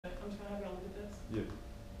Yeah.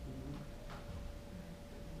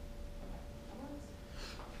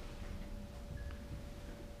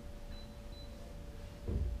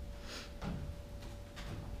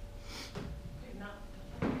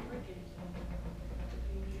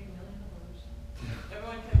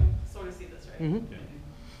 Everyone can sort of see this, right? Yeah.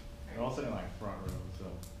 They're all sitting like front row, so.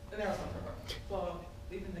 And they're all front row. Well,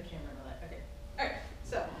 even the camera and all that. Okay. All right.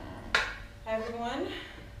 So, hi everyone.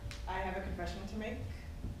 I have a confession to make.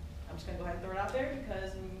 I'm just gonna go ahead and throw it out there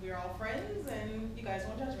because we're all friends and you guys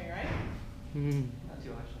won't judge me, right? Not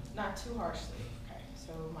too harshly. Not too harshly. Okay.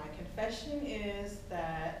 So my confession is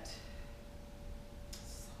that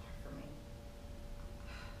it's so hard for me.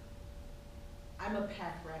 I'm a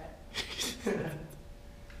pack rat.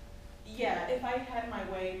 Yeah, if I had my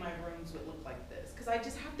way, my rooms would look like this. Because I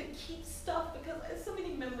just have to keep stuff because there's so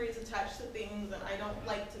many memories attached to things and I don't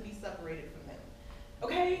like to be separated from them.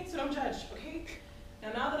 Okay, so don't judge, okay?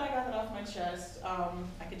 Now that I got that off my chest,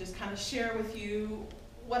 I could just kind of share with you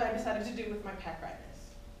what I decided to do with my pack ratness.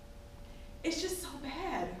 It's just so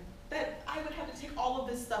bad that I would have to take all of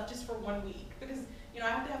this stuff just for 1 week because, you know, I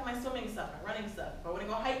have to have my swimming stuff, my running stuff. If I want to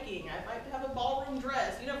go hiking, I have to have a ballroom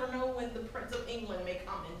dress. You never know when the Prince of England may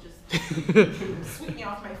come and just sweep me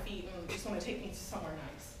off my feet and just want to take me to somewhere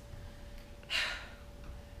nice.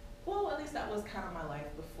 Well, at least that was kind of my life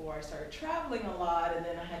before I started traveling a lot, and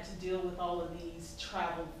then I had to deal with all of these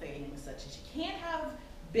travel things, such as you can't have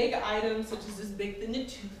big items such as this big thing of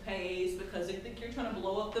toothpaste because they think you're trying to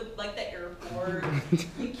blow up the airport.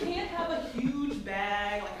 You can't have a huge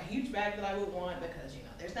bag, like a huge bag that I would want because, you know,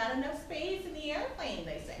 there's not enough space in the airplane,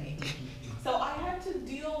 they say. So I had to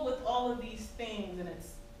deal with all of these things and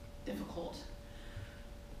it's difficult.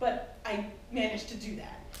 But I managed to do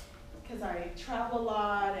that because I travel a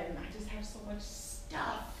lot and I just have so much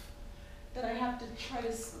stuff that I have to try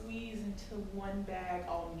to squeeze into one bag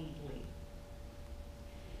all neatly.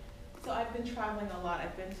 So I've been traveling a lot.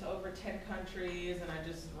 I've been to over 10 countries and I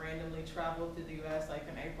just randomly traveled through the US. Like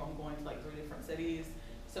in April, I'm going to like 3 different cities.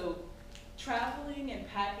 So traveling and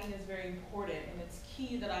packing is very important and it's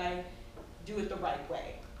key that I do it the right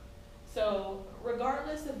way. So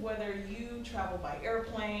regardless of whether you travel by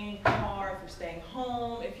airplane, car, if you're staying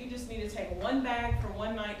home, if you just need to take one bag for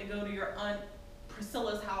one night to go to your Aunt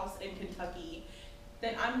Priscilla's house in Kentucky,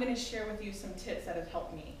 then I'm gonna share with you some tips that have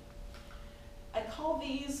helped me. I call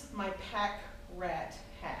these my pack rat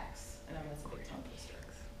hacks, and I know it's a big tongue twister.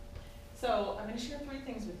 So I'm going to share 3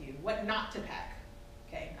 things with you. What not to pack.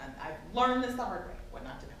 Okay, I've learned this the hard way. What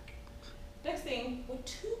not to pack. Next thing, what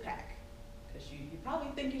to pack. Because you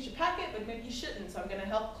probably think you should pack it, but maybe you shouldn't. So I'm going to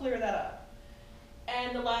help clear that up.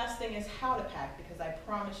 And the last thing is how to pack, because I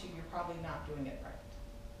promise you, you're probably not doing it right.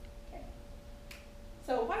 Okay.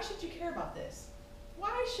 So why should you care about this?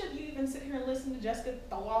 Why should you even sit here and listen to Jessica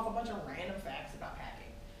throw off a bunch of random facts about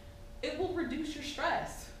packing? It will reduce your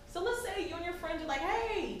stress. So let's say you and your friends are like,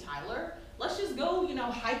 hey, Tyler, let's just go, you know,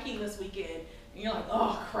 hiking this weekend. And you're like,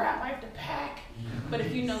 oh crap, I have to pack. But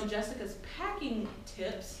if you know Jessica's packing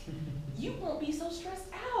tips, you won't be so stressed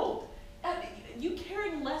out. You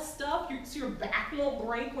carrying less stuff, so your back won't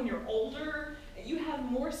break when you're older. You have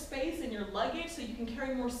more space in your luggage so you can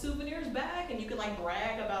carry more souvenirs back and you can like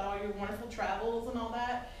brag about all your wonderful travels and all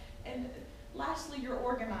that. And lastly, you're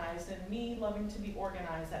organized, and me loving to be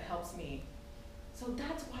organized, that helps me. So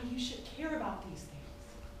that's why you should care about these things.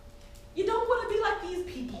 You don't want to be like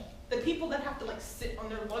these people, the people that have to like sit on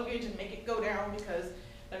their luggage and make it go down because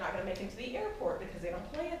they're not going to make it to the airport because they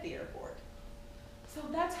don't play at the airport. So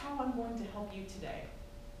that's how I'm going to help you today.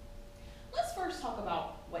 Let's first talk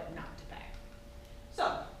about what not to pack.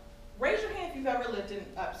 So, raise your hand if you've ever lived in,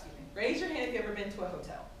 raise your hand if you've ever been to a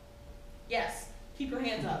hotel. Yes, keep your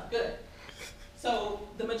hands up, good. So,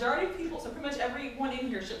 the majority of people, so pretty much everyone in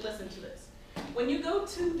here should listen to this. When you go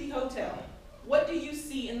to the hotel, what do you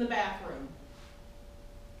see in the bathroom?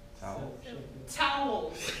 Towels.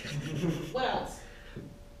 Towels. What else?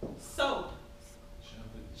 Soap.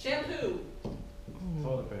 Shampoo.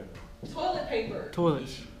 Toilet paper. Toilet paper.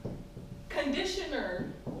 Toilets.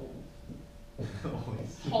 Conditioner.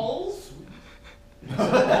 Always. Holes?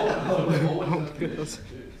 Oh, goodness.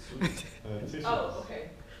 Tissues. Oh, okay.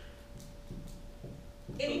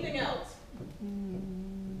 Anything else?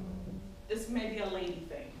 This may be a lady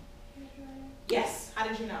thing. Yes, how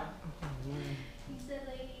did you know? You said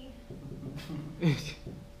lady.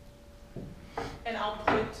 And I'll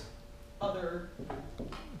put other,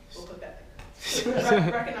 we'll put that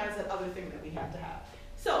there. Recognize that other thing that we have to have.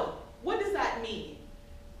 So, what does that mean?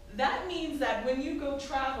 That means that when you go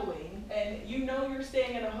traveling and you know you're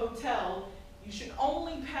staying in a hotel, you should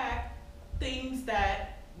only pack things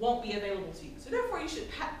that won't be available to you. So therefore you should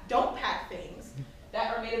don't pack things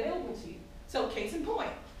case in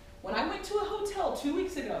point, when I went to a hotel 2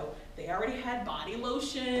 weeks ago, they already had body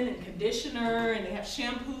lotion and conditioner, and they have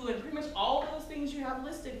shampoo and pretty much all those things you have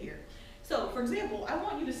listed here. So, for example, I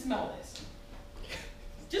want you to smell this.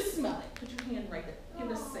 Just smell it. Put your hand right there. Give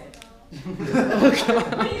it a scent.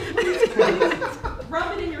 Please,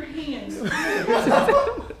 rub it in your hands.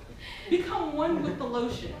 Become one with the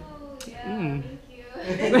lotion. Oh, yeah, thank you.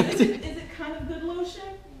 Is it kind of good lotion?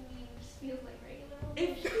 It just feels like regular lotion.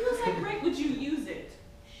 It feels like great. Would you use it?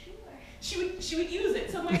 Sure. She would use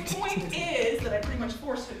it. So my point is that I pretty much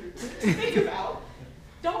forced her to think about.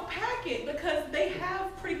 Don't pack it because they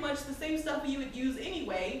have pretty much the same stuff you would use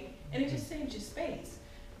anyway, and it just saves you space.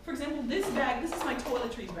 For example, this bag, this is my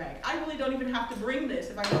toiletries bag. I really don't even have to bring this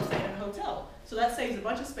if I go stay in a hotel. So that saves a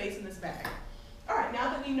bunch of space in this bag. All right, now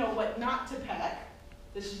that we know what not to pack,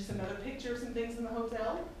 this is just another picture of some things in the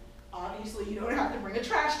hotel. Obviously, you don't have to bring a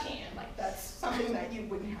trash can. Like, that's something that you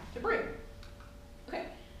wouldn't have to bring. Okay,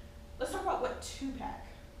 let's talk about what to pack.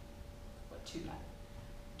 What to pack.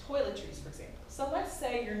 Toiletries, for example. So let's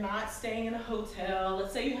say you're not staying in a hotel.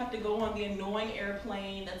 Let's say you have to go on the annoying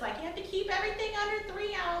airplane that's like, you have to keep everything under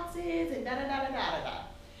 3 ounces and da-da-da-da-da-da-da.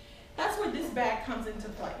 That's where this bag comes into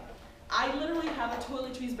play. I literally have a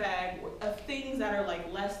toiletries bag of things that are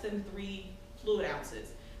like less than 3 fluid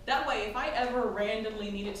ounces. That way, if I ever randomly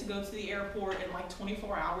needed to go to the airport in like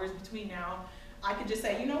 24 hours between now, I could just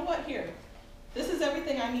say, you know what, here, this is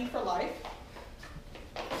everything I need for life.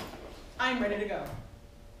 I'm ready to go.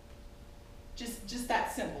 Just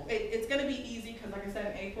that simple. It's gonna be easy because like I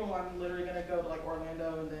said, in April, I'm literally gonna go to like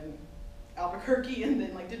Orlando and then Albuquerque and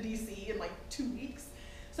then like to DC in like 2 weeks.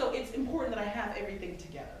 So it's important that I have everything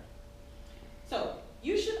together. So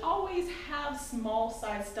you should always have small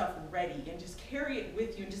size stuff ready and just carry it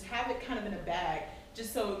with you and just have it kind of in a bag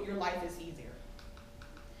just so your life is easier.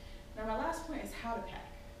 Now my last point is how to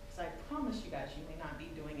pack, because I promise you guys you may not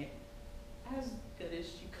be doing it as good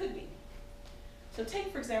as you could be. So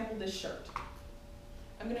take, for example, this shirt.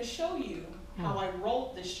 I'm going to show you how I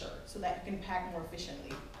rolled this shirt so that you can pack more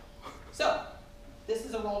efficiently. So this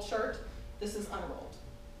is a rolled shirt. This is unrolled.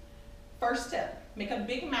 First step, make a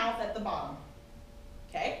big mouth at the bottom.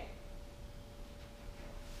 Okay?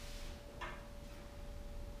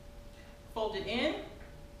 Fold it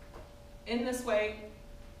in this way,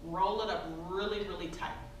 roll it up really, really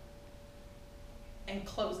tight, and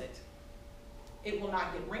close it. It will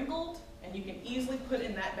not get wrinkled, and you can easily put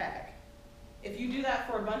in that bag. If you do that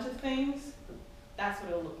for a bunch of things, that's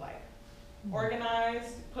what it'll look like.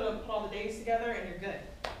 Organized, put all the days together, and you're good.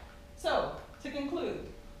 So, to conclude,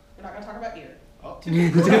 we're not going to talk about beer. Oh. To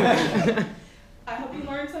conclude, I hope you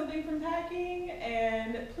learned something from packing,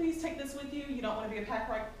 and please take this with you. You don't want to be a pack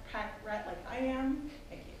rat like I am.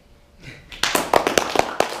 Thank you.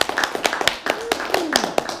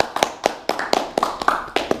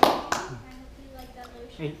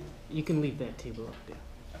 Hey, you can leave that table up there.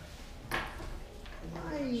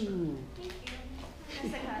 Thank you. I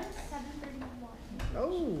guess I got 7:31.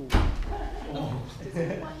 Oh. Just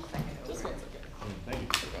 1 second. Just 1 second. Thank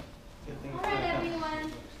you. All right, everyone.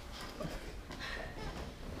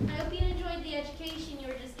 I hope you enjoyed the education you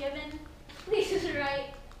were just given. Please just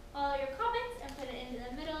write all your comments and put it into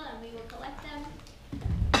the middle, and we will collect them.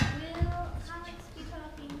 Will Alex be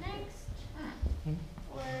talking next,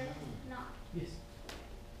 or not? Yes.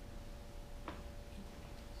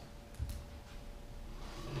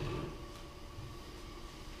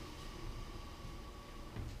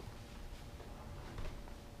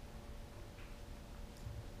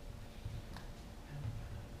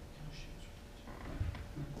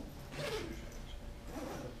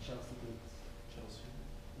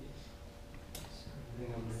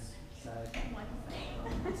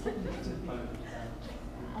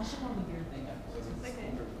 I'll show all the beer thing up. Okay.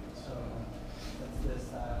 So that's this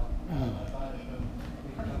style. I bought it from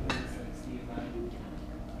big companies like Steve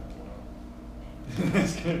and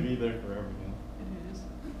It's gonna be there forever, man. It is.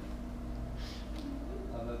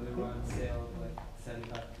 although they were on sale like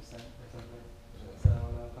 75% or something. So I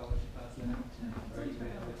don't know how much it costs now. Or even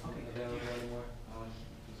if it's not available anymore.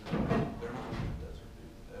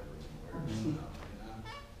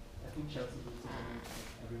 I think Chelsea boots are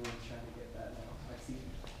everyone's trying to get that now. I see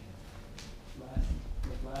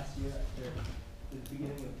last year after the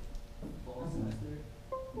beginning of fall semester,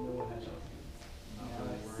 no one had Chelsea boots.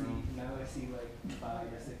 Now I see like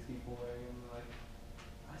 5 or 6 people wearing them. Like,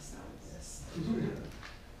 I still exist. I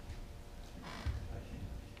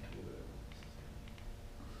can't do it.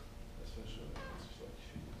 Especially when it's just like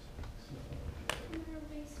shoes.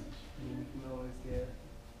 You can always get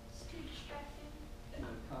It's too distracting.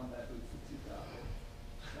 combat boots at $2.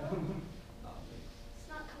 Not me. It's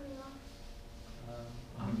not coming off.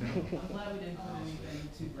 I'm glad we didn't put anything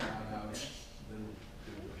too graphic out there. Then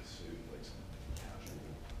do it with a suit, like something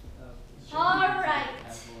casual. All right.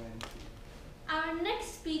 Casual and Our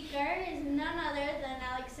next speaker is none other than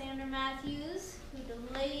Alexander Mathews, who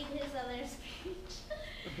delayed his other speech.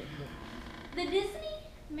 The Disney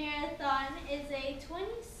Marathon is a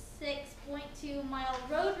 26.2-mile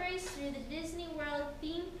road race through the Disney World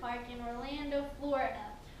theme park in Orlando, Florida.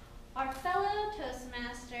 Our fellow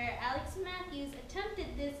Toastmaster, Alex Mathews,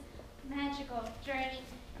 attempted this magical journey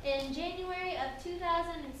in January of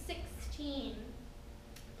 2016.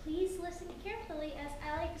 Please listen carefully as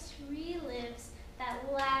Alex relives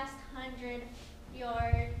that last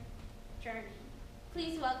 100-yard journey.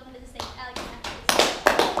 Please welcome to the stage, Alex Mathews.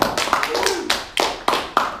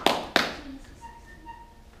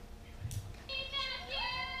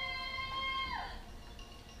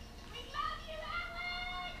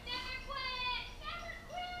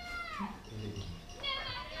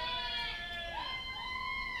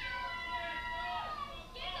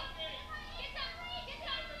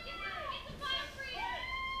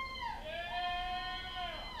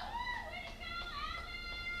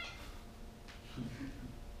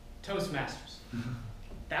 Toastmasters.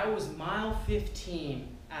 That was mile 15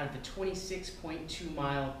 out of the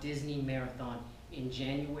 26.2-mile Disney Marathon in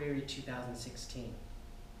January 2016.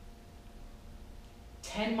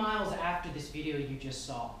 10 miles after this video you just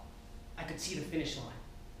saw, I could see the finish line.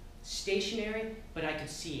 Stationary, but I could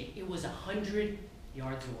see it. It was 100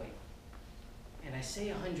 yards away. And I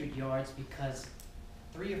say 100 yards because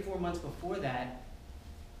 3 or 4 months before that,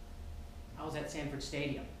 I was at Sanford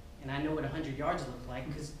Stadium. And I know what 100 yards looked like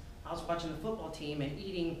because I was watching the football team and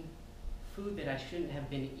eating food that I shouldn't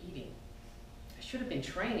have been eating. I should have been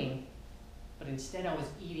training, but instead I was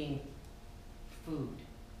eating food.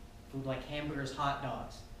 Food like hamburgers, hot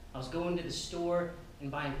dogs. I was going to the store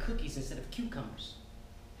and buying cookies instead of cucumbers.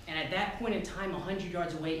 And at that point in time, 100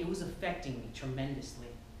 yards away, it was affecting me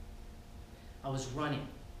tremendously. I was running.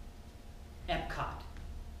 Epcot,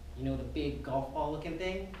 you know, the big golf ball looking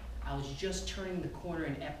thing? I was just turning the corner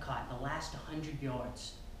in Epcot, the last 100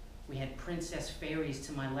 yards. We had princess fairies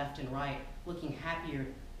to my left and right, looking happier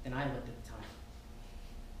than I looked at the time.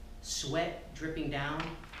 Sweat dripping down.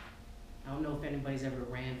 I don't know if anybody's ever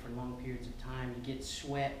ran for long periods of time. You get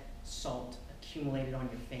sweat, salt accumulated on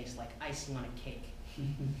your face like icing on a cake.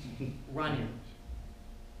 Running.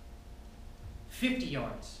 50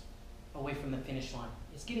 yards away from the finish line.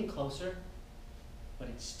 It's getting closer, but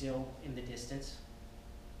it's still in the distance.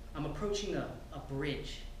 I'm approaching a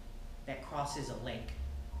bridge that crosses a lake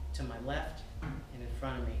to my left and in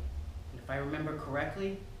front of me. And if I remember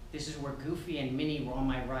correctly, this is where Goofy and Minnie were on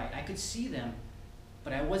my right. I could see them,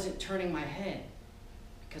 but I wasn't turning my head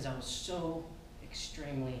because I was so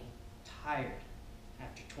extremely tired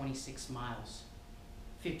after 26 miles,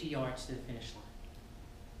 50 yards to the finish line.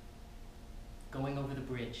 Going over the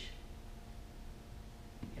bridge.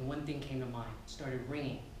 And one thing came to mind. It started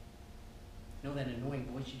ringing. You know that annoying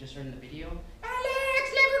voice you just heard in the video?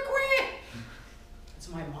 Alex, never quit! It's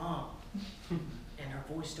my mom. And her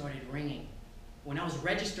voice started ringing. When I was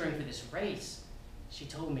registering for this race, she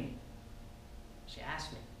told me, she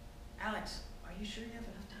asked me, Alex, are you sure you have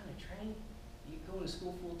enough time to train? You go to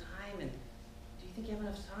school full time, and do you think you have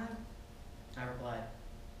enough time? I replied,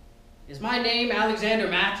 is my name Alexander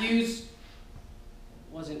Mathews?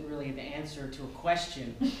 Wasn't really the answer to a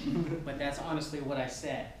question, but that's honestly what I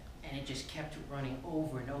said. And it just kept running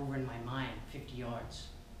over and over in my mind, 50 yards.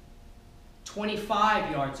 25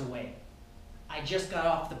 yards away, I just got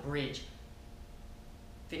off the bridge.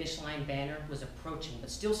 Finish line banner was approaching, but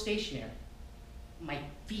still stationary. My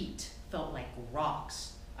feet felt like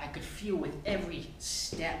rocks. I could feel with every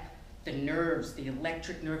step the nerves, the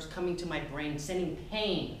electric nerves coming to my brain, sending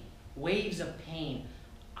pain, waves of pain.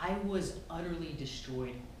 I was utterly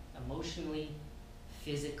destroyed, emotionally,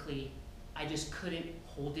 physically. I just couldn't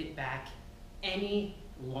hold it back any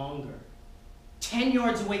longer. 10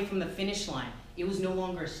 yards away from the finish line, it was no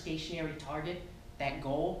longer a stationary target, that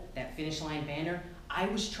goal, that finish line banner. I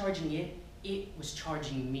was charging it, it was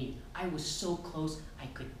charging me. I was so close, I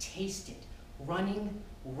could taste it. Running,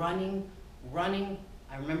 running, running.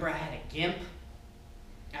 I remember I had a gimp.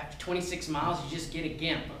 After 26 miles, you just get a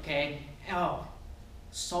gimp, okay? Oh,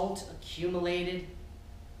 salt accumulated.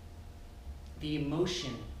 The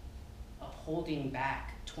emotion of holding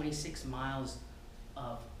back 26 miles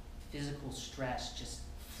of physical stress just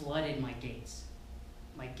flooded my gates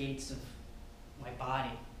of my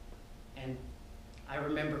body. And I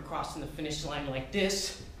remember crossing the finish line like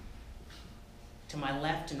this. To my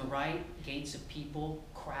left and right, gates of people,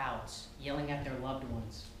 crowds, yelling at their loved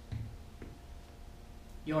ones.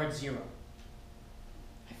 Yard zero.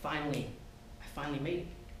 I I finally made it.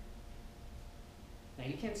 Now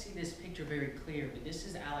you can't see this picture very clear, but this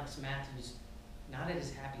is Alex Mathews, not at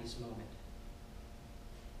his happiest moment.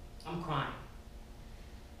 I'm crying,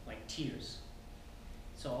 like tears.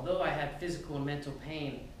 So although I had physical and mental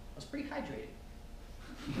pain, I was pretty hydrated.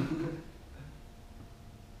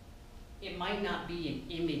 It might not be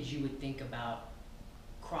an image you would think about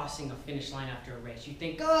crossing a finish line after a race. You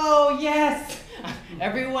think, oh yes,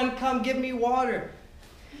 everyone come give me water.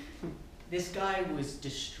 This guy was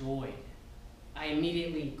destroyed. I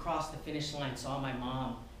immediately crossed the finish line, saw my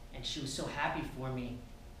mom, and she was so happy for me,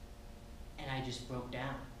 and I just broke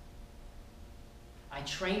down. I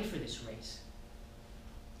trained for this race,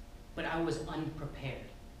 but I was unprepared.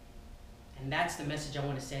 And that's the message I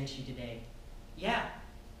want to send to you today. Yeah,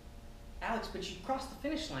 Alex, but you crossed the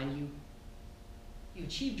finish line, you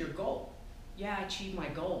achieved your goal. Yeah, I achieved my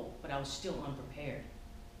goal, but I was still unprepared.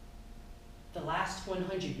 The last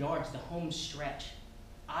 100 yards, the home stretch,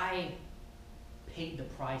 I paid the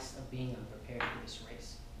price of being unprepared for this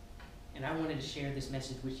race. And I wanted to share this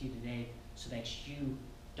message with you today so that you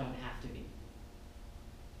don't have to be.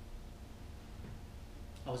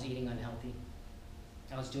 I was eating unhealthy.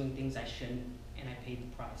 I was doing things I shouldn't, and I paid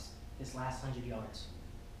the price. This last 100 yards.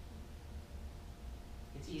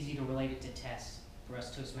 It's easy to relate it to tests for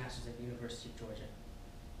us Toastmasters at the University of Georgia.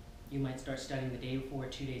 You might start studying the day before or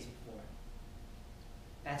 2 days before.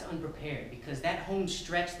 That's unprepared, because that home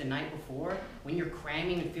stretch the night before, when you're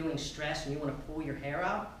cramming and feeling stressed and you want to pull your hair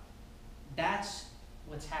out, that's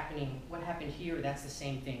what's happening. What happened here, that's the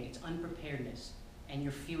same thing. It's unpreparedness, and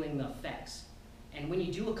you're feeling the effects. And when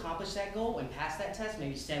you do accomplish that goal and pass that test,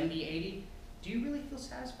 maybe 70, 80, do you really feel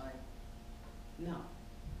satisfied? No.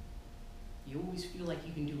 You always feel like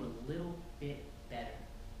you can do a little bit better.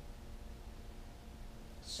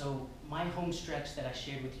 So my home stretch that I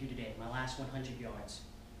shared with you today, my last 100 yards,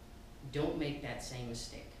 don't make that same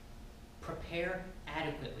mistake. Prepare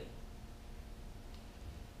adequately.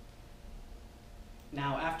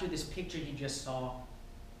 Now, after this picture you just saw,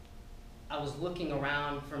 I was looking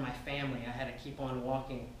around for my family. I had to keep on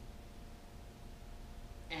walking.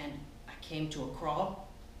 And I came to a crawl,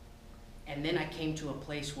 and then I came to a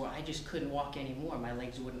place where I just couldn't walk anymore. My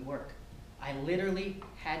legs wouldn't work. I literally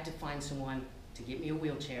had to find someone to get me a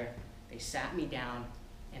wheelchair. They sat me down,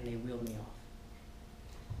 and they wheeled me off.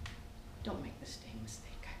 Don't make the same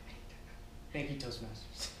mistake I made. Thank you,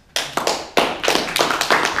 Toastmasters.